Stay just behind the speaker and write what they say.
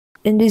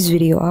In this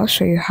video, I'll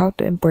show you how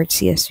to import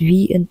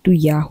CSV into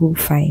Yahoo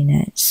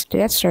Finance. To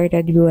get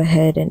started, go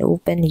ahead and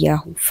open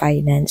Yahoo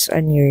Finance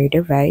on your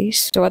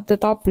device. So at the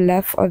top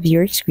left of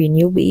your screen,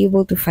 you'll be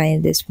able to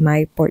find this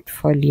My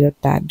Portfolio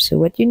tab. So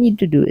what you need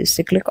to do is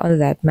to click on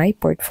that My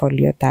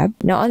Portfolio tab.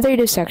 Now under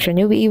this section,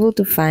 you'll be able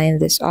to find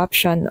this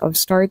option of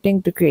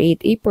starting to create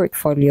a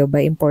portfolio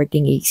by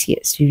importing a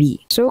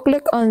CSV. So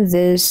click on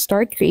this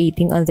Start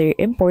Creating under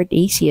Import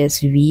a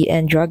CSV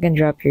and drag and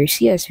drop your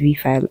CSV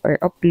file or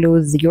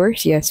upload your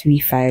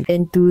CSV file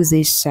into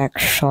this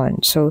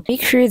section. So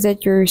make sure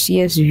that your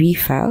CSV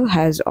file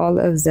has all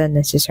of the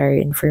necessary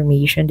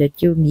information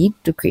that you need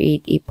to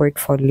create a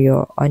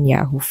portfolio on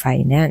Yahoo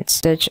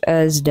Finance, such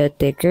as the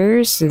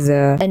tickers,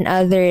 and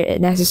other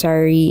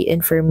necessary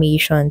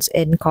informations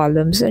in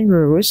columns and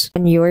rows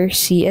on your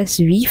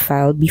CSV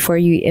file before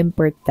you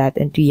import that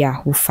into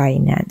Yahoo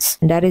Finance.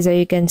 And that is how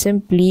you can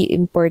simply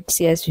import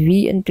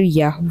CSV into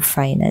Yahoo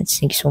Finance.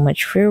 Thanks so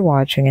much for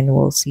watching, and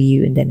we'll see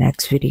you in the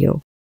next video.